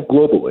 not think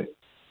globally,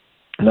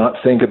 not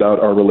think about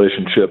our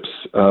relationships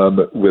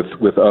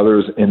with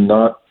others, and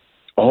not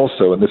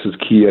also, and this is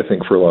key, I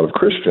think, for a lot of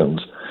Christians,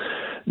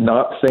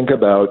 not think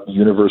about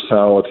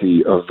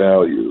universality of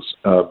values.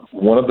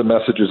 One of the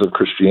messages of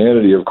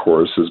Christianity, of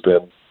course, has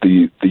been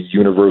the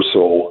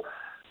universal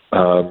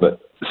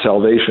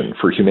salvation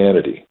for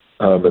humanity.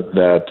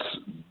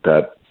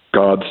 That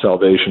God's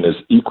salvation is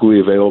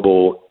equally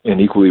available and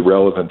equally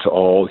relevant to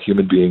all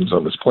human beings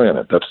on this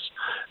planet.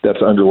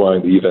 That's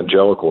underlying the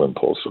evangelical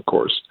impulse, of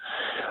course.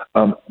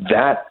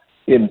 That,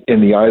 in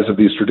the eyes of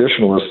these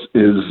traditionalists,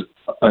 is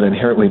an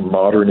inherently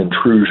modern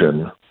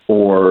intrusion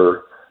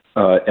or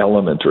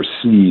element or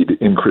seed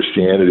in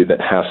Christianity that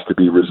has to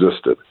be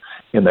resisted,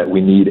 and that we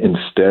need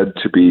instead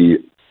to be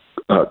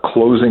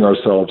closing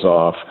ourselves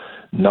off,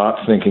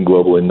 not thinking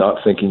globally, not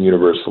thinking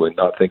universally,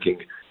 not thinking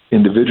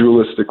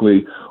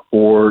individualistically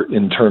or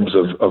in terms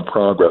of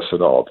progress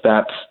at all.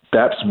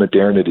 That's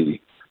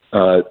modernity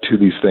to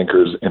these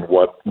thinkers, and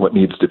what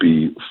needs to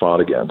be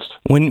fought against.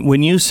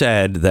 When you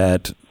said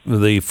that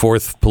the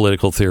fourth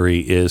political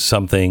theory is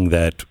something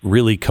that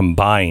really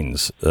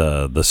combines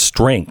the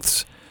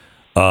strengths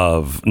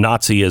of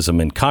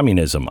Nazism and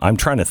communism, I'm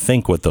trying to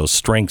think what those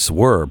strengths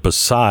were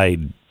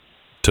beside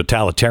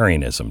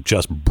totalitarianism,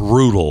 just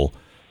brutal,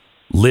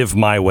 live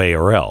my way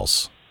or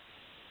else.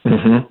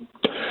 Mm-hmm.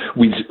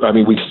 We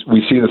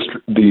see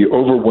the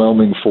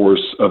overwhelming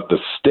force of the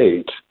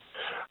state,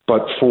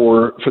 but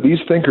for these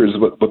thinkers,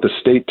 what the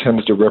state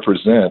tends to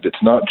represent,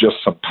 it's not just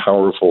some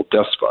powerful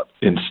despot.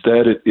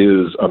 Instead, it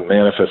is a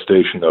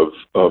manifestation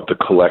of the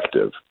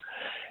collective,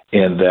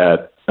 and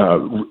that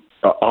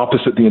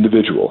opposite the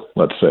individual.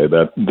 Let's say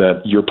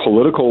that your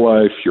political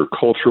life, your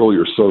cultural,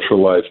 your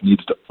social life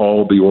needs to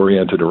all be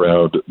oriented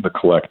around the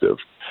collective.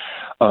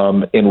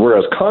 And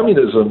whereas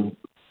communism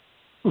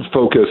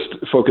focused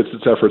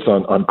its efforts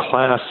on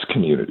class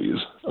communities,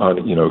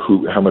 on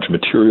how much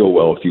material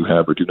wealth you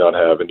have or do not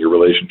have in your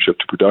relationship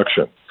to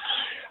production.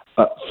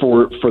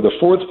 For the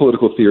fourth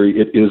political theory,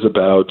 it is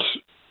about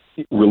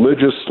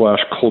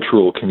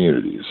religious/cultural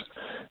communities.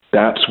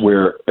 That's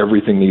where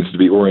everything needs to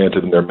be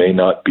oriented, and there may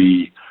not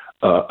be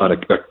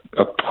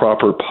a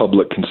proper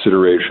public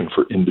consideration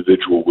for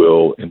individual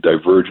will and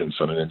divergence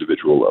on an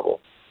individual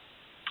level.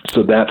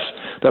 So that's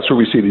where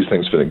we see these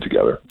things fitting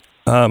together.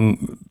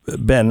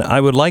 Ben,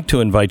 I would like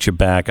to invite you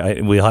back.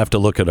 We'll have to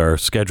look at our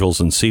schedules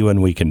and see when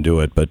we can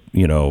do it, but,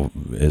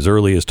 as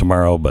early as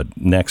tomorrow, but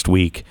next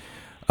week.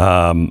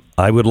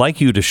 I would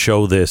like you to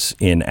show this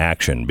in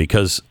action,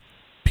 because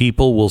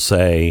people will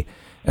say,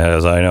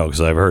 as I know,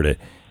 because I've heard it,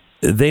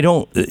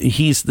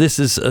 this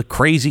is a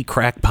crazy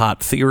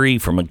crackpot theory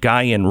from a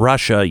guy in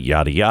Russia,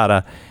 yada,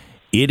 yada.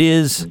 It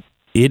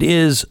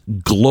is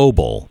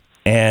global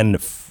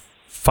and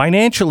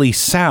financially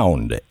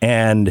sound,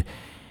 and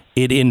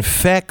it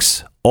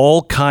infects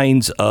all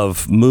kinds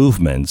of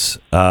movements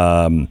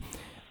all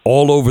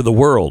over the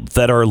world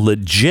that are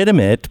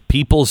legitimate.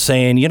 People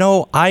saying,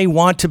 I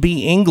want to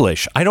be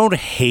English. I don't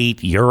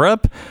hate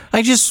Europe.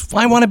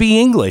 I want to be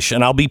English,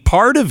 and I'll be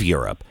part of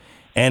Europe.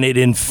 And it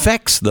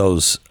infects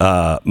those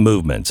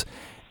movements.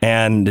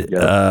 And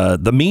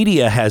the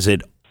media has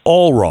it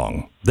all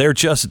wrong. They're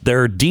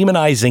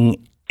demonizing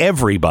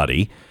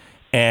everybody,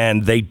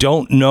 and they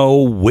don't know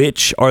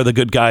which are the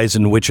good guys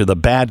and which are the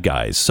bad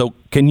guys. So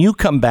can you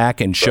come back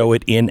and show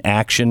it in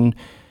action,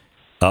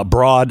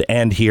 abroad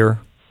and here?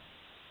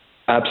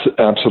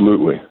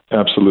 Absolutely.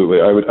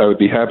 I would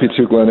be happy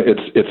to, Glenn.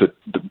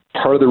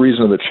 Part of the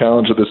reason and the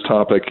challenge of this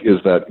topic is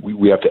that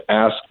we have to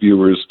ask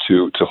viewers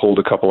to hold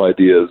a couple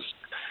ideas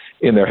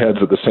in their heads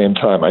at the same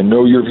time. I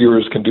know your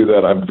viewers can do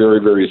that. I'm very,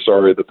 very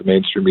sorry that the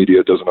mainstream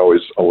media doesn't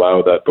always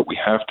allow that, but we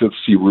have to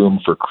see room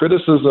for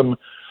criticism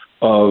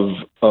of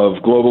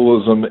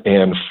globalism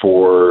and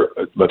for,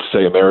 let's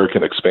say,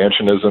 American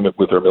expansionism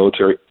with our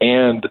military,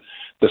 and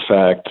the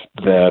fact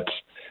that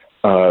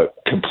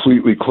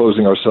completely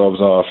closing ourselves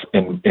off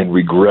and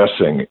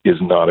regressing is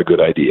not a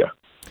good idea.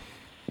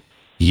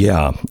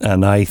 Yeah,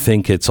 and I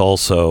think it's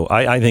also,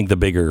 I think the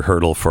bigger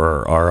hurdle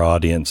for our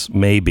audience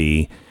may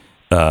be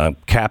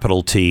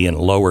capital T and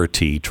lower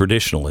T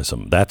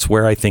traditionalism. That's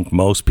where I think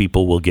most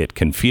people will get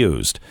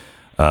confused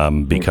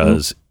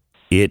because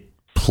it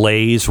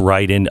plays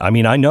right in. I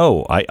mean, I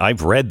know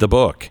I've read the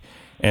book,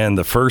 and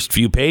the first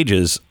few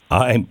pages,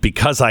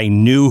 because I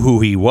knew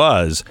who he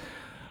was,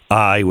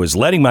 I was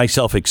letting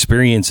myself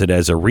experience it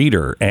as a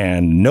reader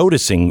and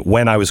noticing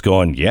when I was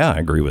going, yeah, I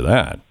agree with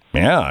that.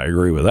 Yeah, I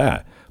agree with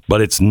that.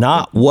 But it's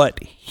not what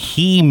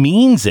he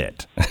means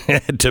it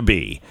to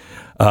be.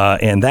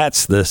 And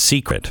that's the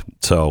secret.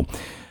 So,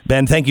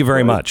 Ben, thank you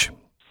very much.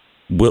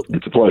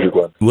 It's a pleasure,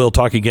 Glenn. We'll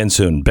talk again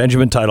soon.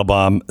 Benjamin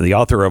Teitelbaum, the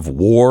author of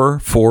War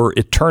for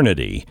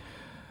Eternity.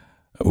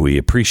 We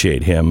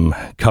appreciate him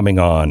coming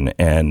on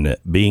and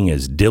being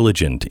as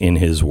diligent in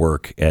his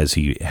work as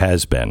he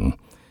has been.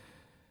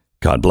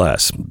 God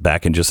bless.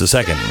 Back in just a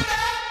second.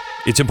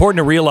 It's important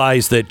to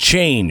realize that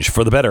change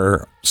for the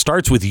better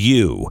starts with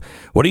you.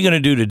 What are you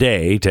going to do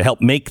today to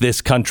help make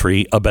this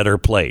country a better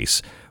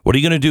place? What are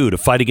you going to do to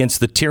fight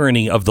against the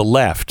tyranny of the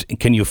left?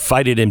 Can you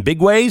fight it in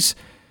big ways?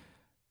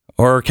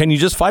 Or can you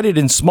just fight it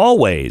in small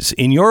ways,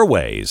 in your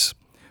ways?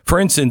 For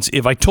instance,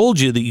 if I told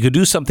you that you could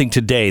do something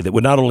today that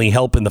would not only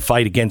help in the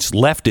fight against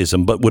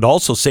leftism, but would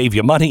also save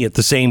you money at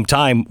the same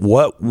time,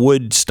 what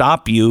would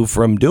stop you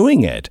from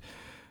doing it?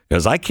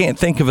 Because I can't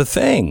think of a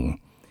thing.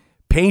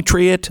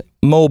 Patriot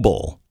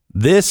Mobile.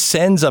 This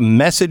sends a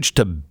message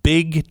to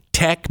big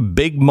tech,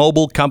 big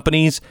mobile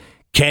companies.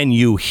 Can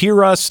you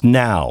hear us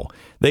now?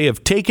 They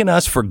have taken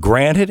us for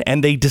granted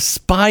and they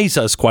despise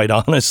us, quite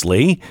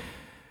honestly.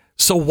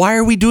 So why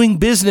are we doing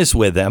business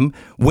with them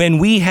when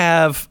we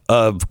have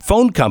a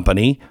phone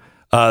company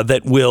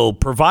that will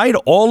provide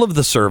all of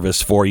the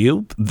service for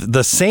you,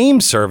 the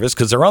same service,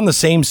 because they're on the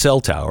same cell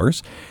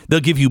towers. They'll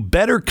give you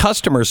better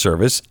customer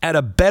service at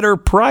a better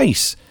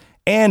price,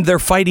 and they're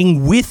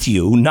fighting with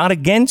you, not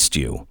against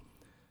you.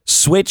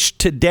 Switch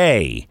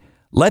today.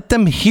 Let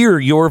them hear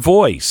your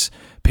voice.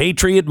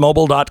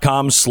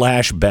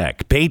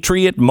 PatriotMobile.com/Beck.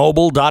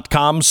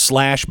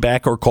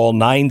 PatriotMobile.com/Beck, or call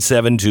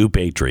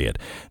 972-PATRIOT.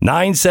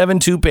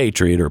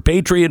 972-PATRIOT or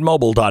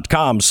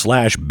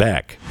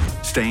PatriotMobile.com/Beck.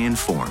 Stay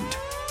informed.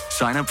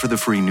 Sign up for the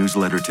free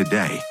newsletter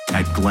today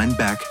at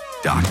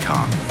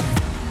glennbeck.com.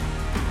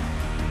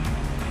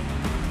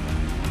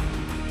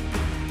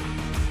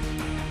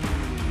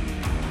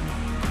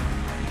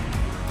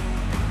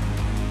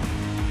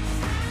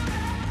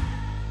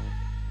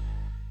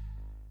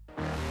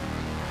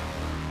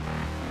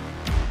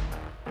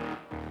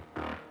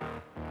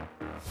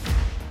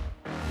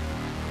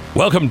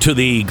 Welcome to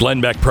the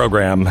Glenn Beck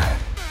program.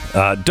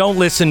 Don't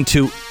listen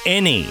to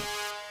any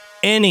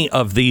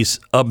of these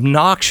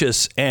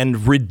obnoxious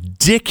and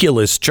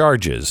ridiculous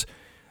charges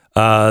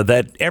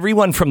that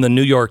everyone from the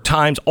New York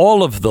Times,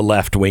 all of the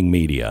left-wing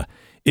media,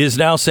 is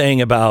now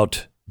saying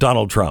about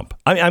Donald Trump.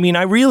 I mean,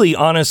 I really,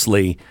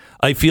 honestly,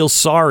 I feel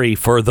sorry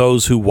for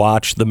those who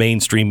watch the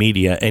mainstream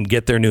media and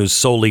get their news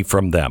solely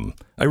from them.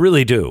 I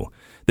really do.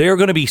 They are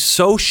going to be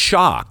so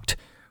shocked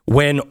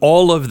when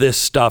all of this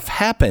stuff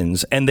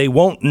happens, and they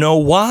won't know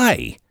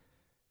why.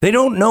 They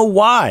don't know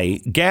why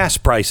gas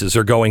prices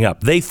are going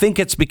up. They think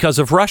it's because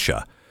of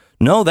Russia.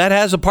 No, that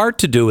has a part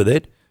to do with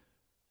it.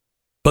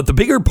 But the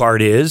bigger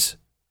part is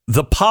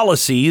the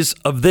policies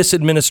of this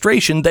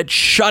administration that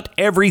shut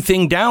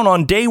everything down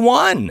on day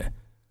one.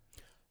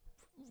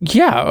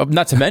 Yeah,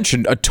 not to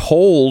mention look at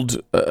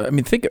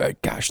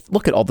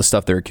all the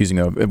stuff they're accusing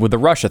of with the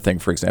Russia thing,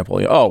 for example.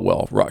 Oh,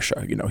 well,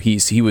 Russia,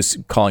 he was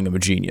calling him a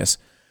genius.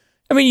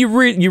 I mean, you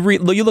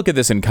look at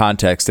this in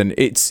context, and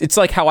it's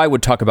like how I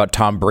would talk about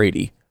Tom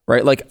Brady,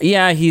 right? Like,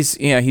 he's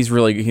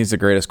the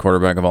greatest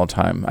quarterback of all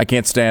time. I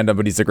can't stand him,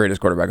 but he's the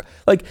greatest quarterback.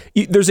 Like,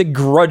 there's a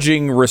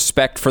grudging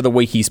respect for the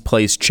way he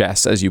plays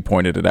chess, as you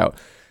pointed it out.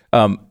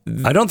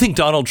 I don't think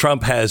Donald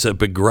Trump has a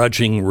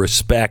begrudging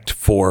respect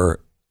for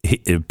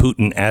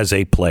Putin as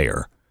a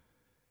player.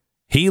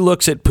 He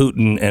looks at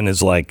Putin and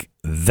is like,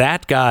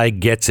 that guy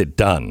gets it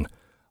done.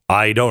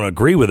 I don't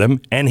agree with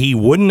him, and he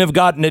wouldn't have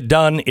gotten it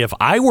done if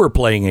I were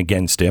playing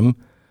against him,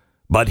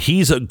 but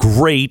he's a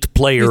great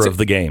player of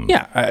the game.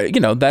 Yeah,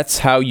 that's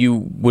how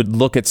you would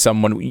look at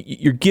someone.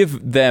 There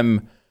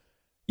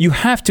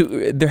has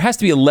to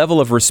be a level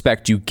of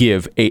respect you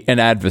give an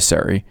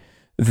adversary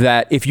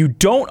that if you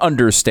don't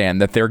understand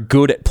that they're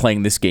good at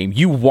playing this game,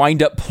 you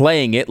wind up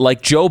playing it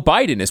like Joe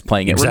Biden is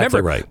playing it.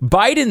 Exactly Remember, right.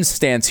 Biden's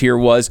stance here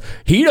was,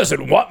 he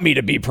doesn't want me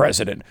to be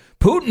president.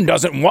 Putin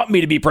doesn't want me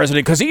to be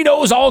president because he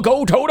knows I'll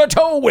go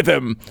toe-to-toe with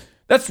him.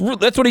 That's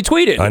what he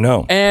tweeted. I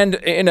know. And,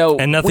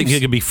 And nothing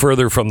could be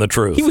further from the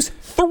truth. He was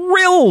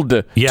thrilled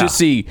to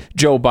see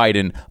Joe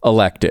Biden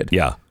elected.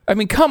 Yeah. I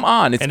mean, come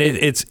on.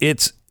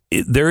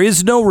 There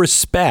is no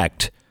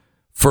respect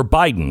for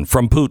Biden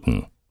from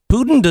Putin.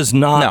 Putin does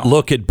not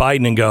look at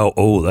Biden and go,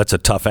 oh, that's a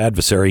tough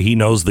adversary. He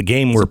knows the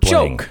game we're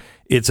playing. Joke.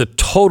 It's a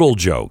total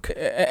joke.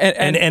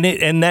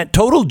 And that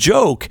total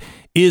joke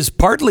is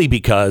partly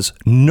because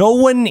no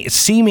one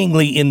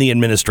seemingly in the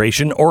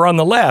administration or on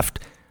the left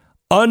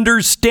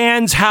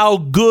understands how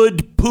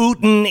good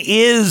Putin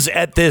is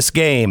at this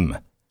game.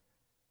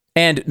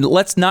 And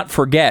let's not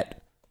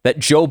forget that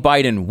Joe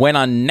Biden went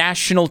on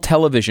national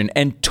television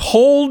and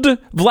told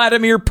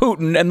Vladimir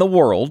Putin and the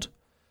world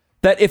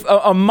that if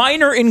a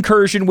minor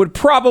incursion would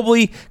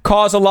probably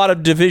cause a lot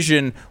of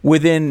division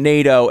within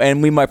NATO,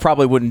 and we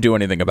probably wouldn't do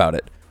anything about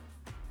it.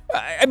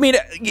 I mean,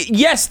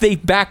 yes, they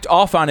backed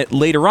off on it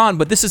later on,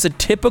 but this is a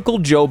typical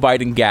Joe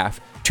Biden gaffe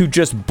to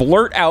just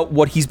blurt out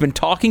what he's been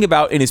talking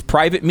about in his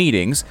private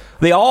meetings.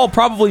 They all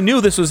probably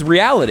knew this was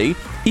reality.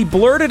 He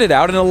blurted it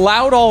out and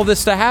allowed all of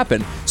this to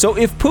happen. So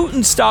if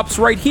Putin stops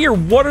right here,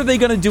 what are they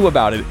going to do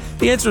about it?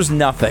 The answer is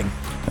nothing.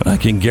 I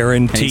can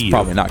guarantee he's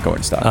probably not going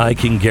to stop. I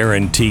can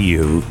guarantee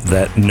you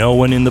that no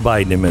one in the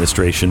Biden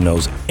administration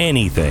knows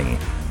anything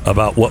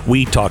about what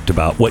we talked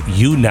about, what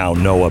you now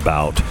know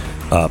about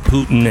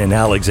Putin and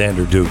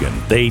Alexander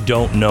Dugin. They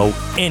don't know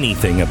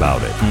anything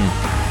about it.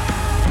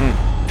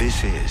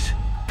 This is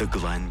the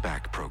Glenn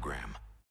Beck Program.